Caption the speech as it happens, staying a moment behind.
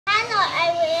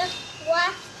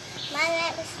My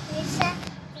name is Misa.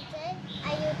 Today I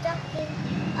will talking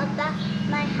about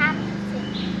my happy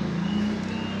thing.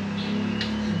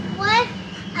 When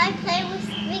I play with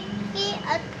Vicky,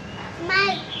 my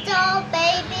doll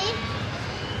baby,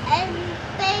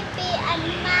 and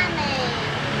mommy.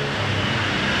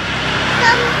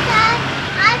 Sometimes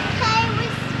I play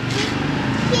with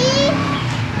Vicky.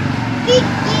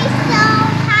 Vicky is so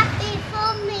happy for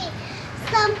me.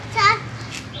 Sometimes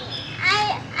I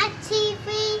TV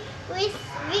with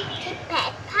Vicky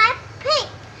Peppa Pig.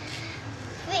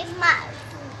 With my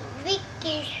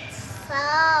Vicky so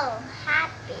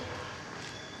happy.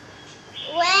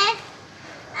 When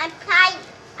I play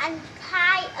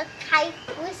a kite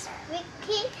with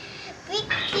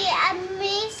Vicky and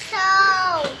me so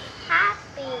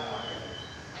happy.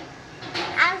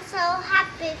 I'm so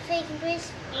happy with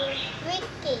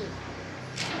Vicky.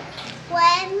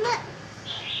 When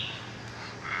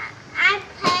I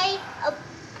play a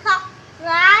clock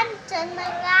run, turn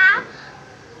around,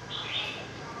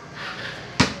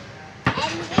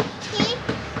 and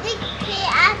Vicky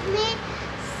and me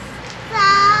so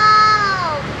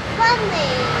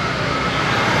funny.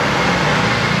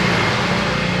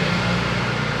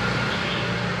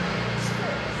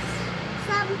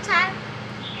 Sometimes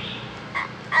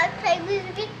I play with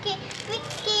Vicky.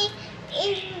 Vicky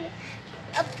in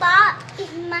a ball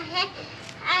in my head.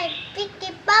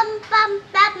 Vicky bum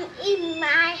in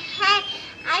my head.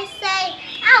 I say,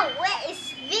 oh, where is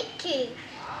Vicky?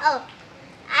 Oh,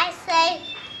 I say,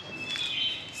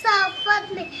 so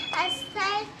funny. I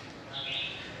say,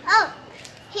 oh,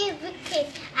 here Vicky.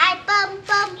 I bum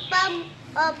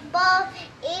a ball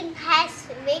in has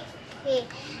Vicky.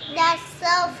 That's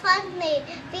so funny.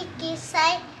 Vicky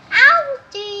say,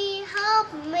 ouchie, help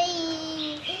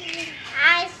me.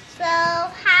 I'm so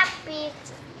happy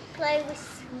to play with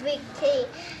Vicky.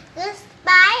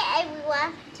 Goodbye,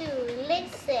 everyone to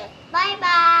listen. Bye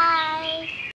bye.